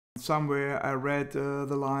Somewhere I read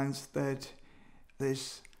the lines that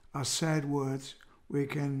these are sad words we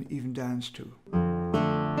can even dance to.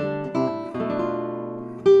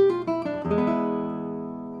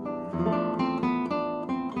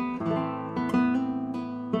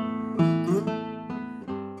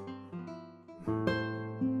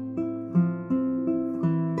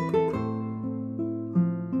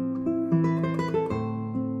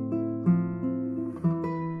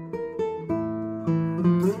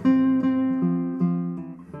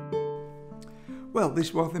 Well,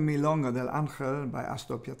 this was the Milonga del Ángel by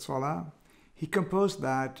Astor Piazzolla. He composed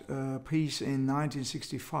that piece in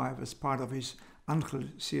 1965 as part of his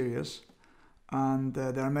Ángel series, and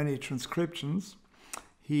there are many transcriptions.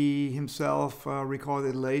 He himself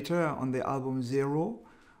recorded later on the album Zero,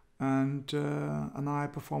 and I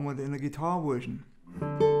performed it in a guitar version.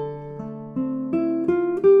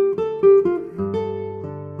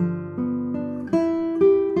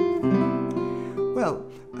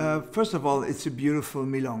 First of all, it's a beautiful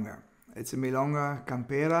milonga. It's a milonga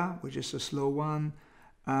campera, which is a slow one.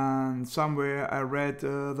 And somewhere I read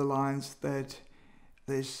the lines that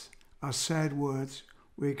these are sad words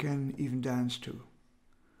we can even dance to.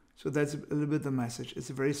 So that's a little bit the message. It's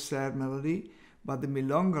a very sad melody, but the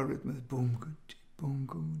milonga rhythm is boom-goody,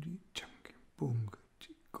 boom-goody, chunky,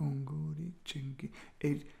 boom-goody, boom-goody, chunky.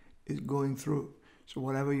 It is going through. So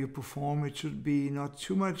whatever you perform, it should be not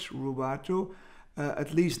too much rubato,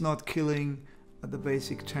 at least not killing the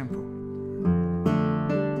basic tempo.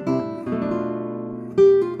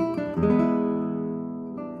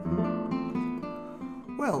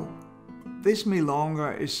 Well, this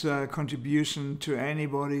milonga is a contribution to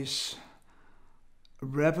anybody's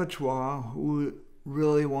repertoire who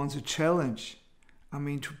really wants a challenge. I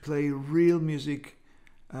mean, to play real music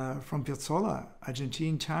from Piazzolla,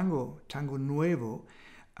 Argentine tango, tango nuevo.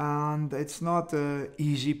 And it's not an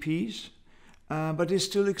easy piece, but it's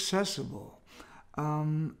still accessible.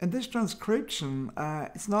 And this transcription,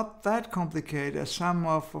 it's not that complicated as some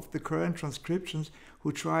of the current transcriptions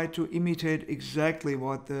who try to imitate exactly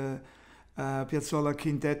what the Piazzolla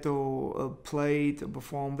Quintetto played or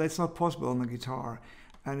performed. That's not possible on the guitar,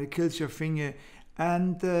 and it kills your finger.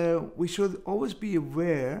 And we should always be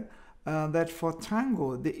aware that for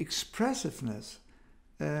tango, the expressiveness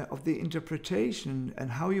of the interpretation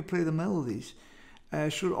and how you play the melodies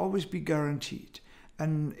should always be guaranteed.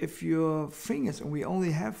 And if your fingers, and we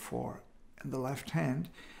only have 4 in the left hand,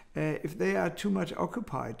 if they are too much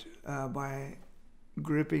occupied by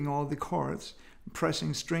gripping all the chords,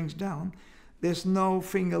 pressing strings down, there's no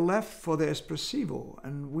finger left for the espressivo,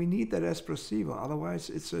 and we need that espressivo, otherwise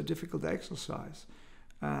it's a difficult exercise.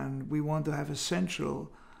 And we want to have a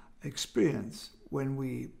central experience when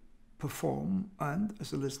we perform and,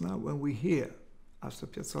 as a listener, when we hear Astor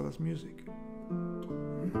Piazzolla's music.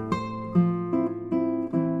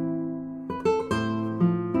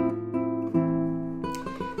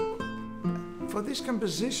 For this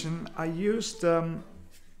composition, I used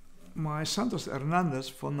my Santos Hernandez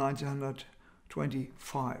from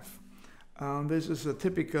 1925. This is a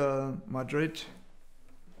typical Madrid,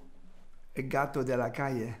 a gato de la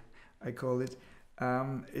calle, I call it.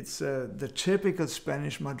 It's the typical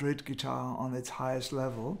Spanish Madrid guitar on its highest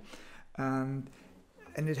level. And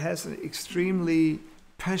it has an extremely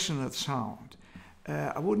passionate sound.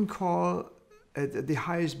 I wouldn't call it the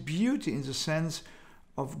highest beauty in the sense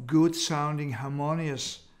of good sounding,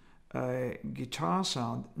 harmonious guitar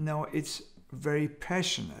sound. No, it's very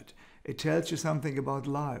passionate. It tells you something about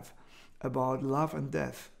life, about love and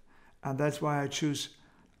death. And that's why I choose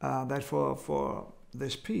that for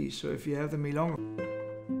this piece. So if you have the milonga.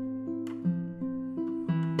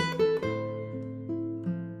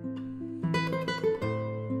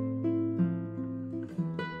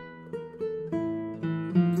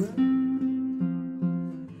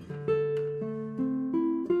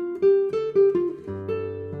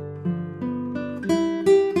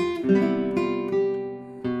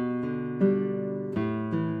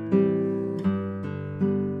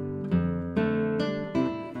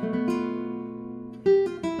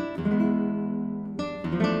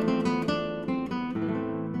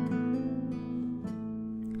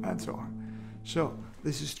 And so on. So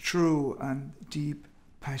this is true and deep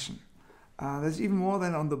passion. There's even more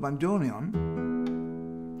than on the bandoneon,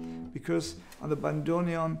 because on the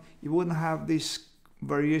bandoneon you wouldn't have these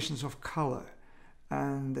variations of color,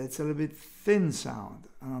 and it's a little bit thin sound.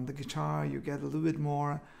 And on the guitar you get a little bit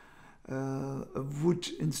more a wood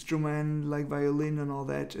instrument like violin and all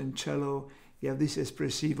that, and cello you have this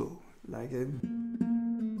espressivo, like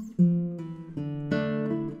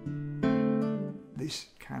this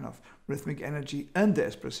kind of rhythmic energy and the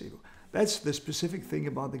espressivo. That's the specific thing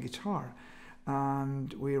about the guitar.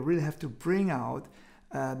 And we really have to bring out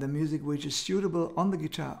the music which is suitable on the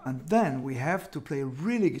guitar. And then we have to play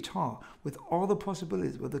really guitar with all the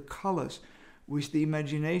possibilities, with the colors, with the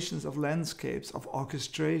imaginations of landscapes, of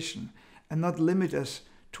orchestration, and not limit us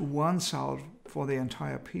to one sound for the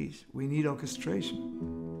entire piece. We need orchestration.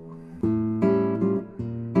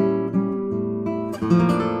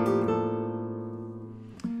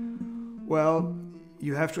 Well,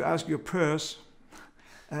 you have to ask your purse.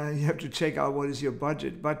 You have to check out what is your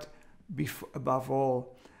budget. But above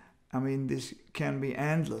all, I mean, this can be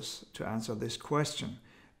endless to answer this question.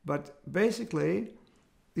 But basically,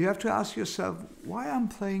 you have to ask yourself, why I'm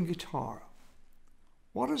playing guitar?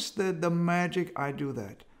 What is the magic I do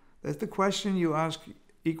that? That's the question you ask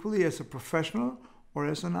equally as a professional or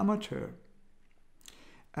as an amateur.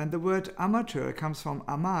 And the word amateur comes from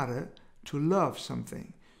amare, to love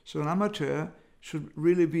something. So an amateur should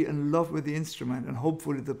really be in love with the instrument, and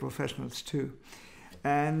hopefully the professionals too.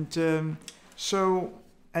 And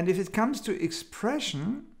and if it comes to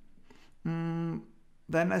expression, then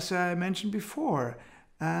as I mentioned before,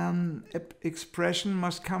 expression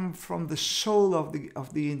must come from the soul of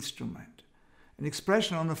the instrument. An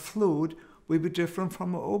expression on a flute will be different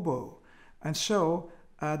from an oboe. And so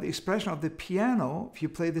the expression of the piano, if you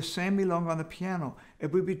play the same Milonga on the piano,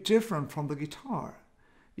 it will be different from the guitar.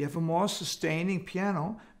 You have a more sustaining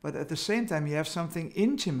piano, but at the same time you have something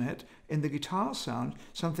intimate in the guitar sound,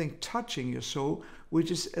 something touching your soul, which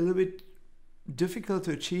is a little bit difficult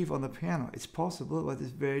to achieve on the piano. It's possible, but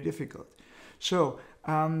it's very difficult. So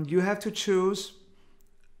you have to choose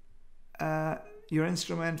your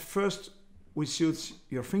instrument first which suits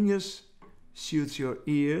your fingers, suits your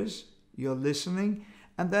ears, your listening,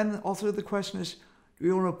 and then also the question is, do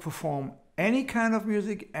you want to perform any kind of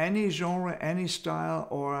music, any genre, any style,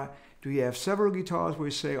 or do you have several guitars where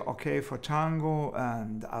you say, okay, for tango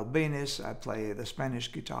and albanese I play the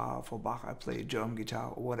Spanish guitar, for Bach I play German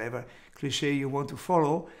guitar, or whatever cliché you want to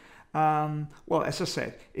follow. Well, as I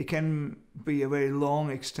said, it can be a very long,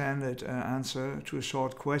 extended answer to a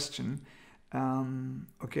short question.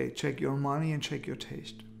 Okay, check your money and check your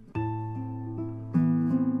taste.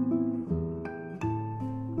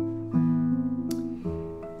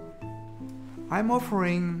 I'm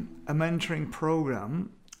offering a mentoring program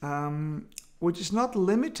which is not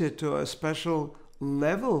limited to a special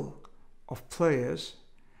level of players.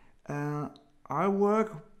 I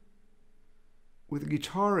work with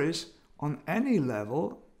guitarists on any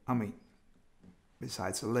level, I mean,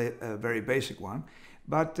 besides a very basic one,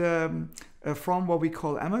 but from what we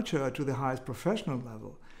call amateur to the highest professional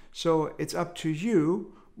level. So it's up to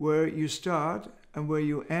you where you start and where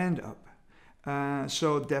you end up.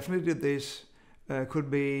 So definitely this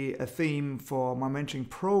could be a theme for my mentoring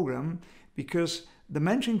program, because the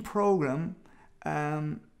mentoring program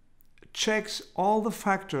checks all the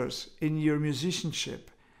factors in your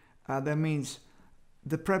musicianship. That means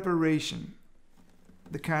the preparation,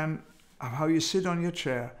 the kind of how you sit on your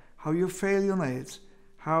chair, how you fail your nails,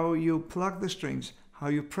 how you pluck the strings, how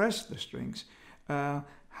you press the strings,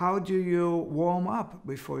 how do you warm up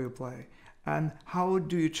before you play, and how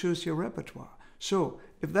do you choose your repertoire. So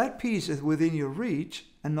if that piece is within your reach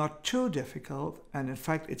and not too difficult, and in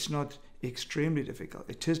fact it's not extremely difficult,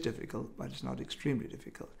 it is difficult, but it's not extremely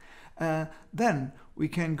difficult, then we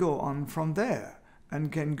can go on from there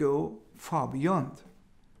and can go far beyond.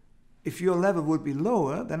 If your level would be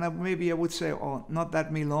lower, then maybe I would say, oh, not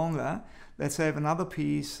that Milonga, let's have another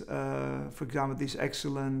piece, for example, these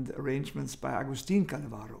excellent arrangements by Agustin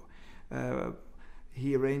Calvaro.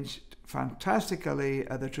 He arranged fantastically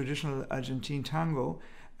the traditional Argentine tango,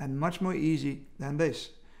 and much more easy than this,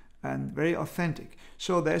 and very authentic.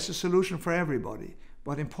 So there's a solution for everybody.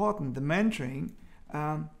 But important, the mentoring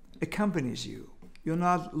accompanies you. You're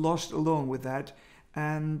not lost alone with that,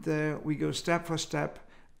 and we go step for step,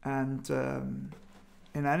 and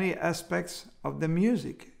in any aspects of the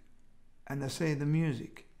music, and I say the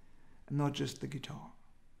music, and not just the guitar.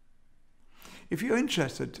 If you're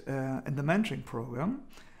interested in the mentoring program,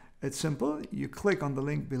 it's simple. You click on the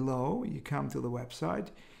link below, you come to the website,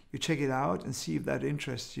 you check it out and see if that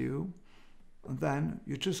interests you. And then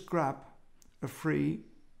you just grab a free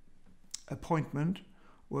appointment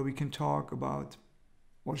where we can talk about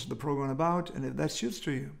what's the program about and if that suits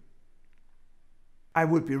to you. I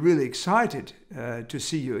would be really excited to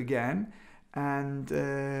see you again, and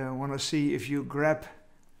want to see if you grab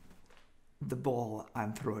the ball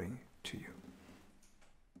I'm throwing to you.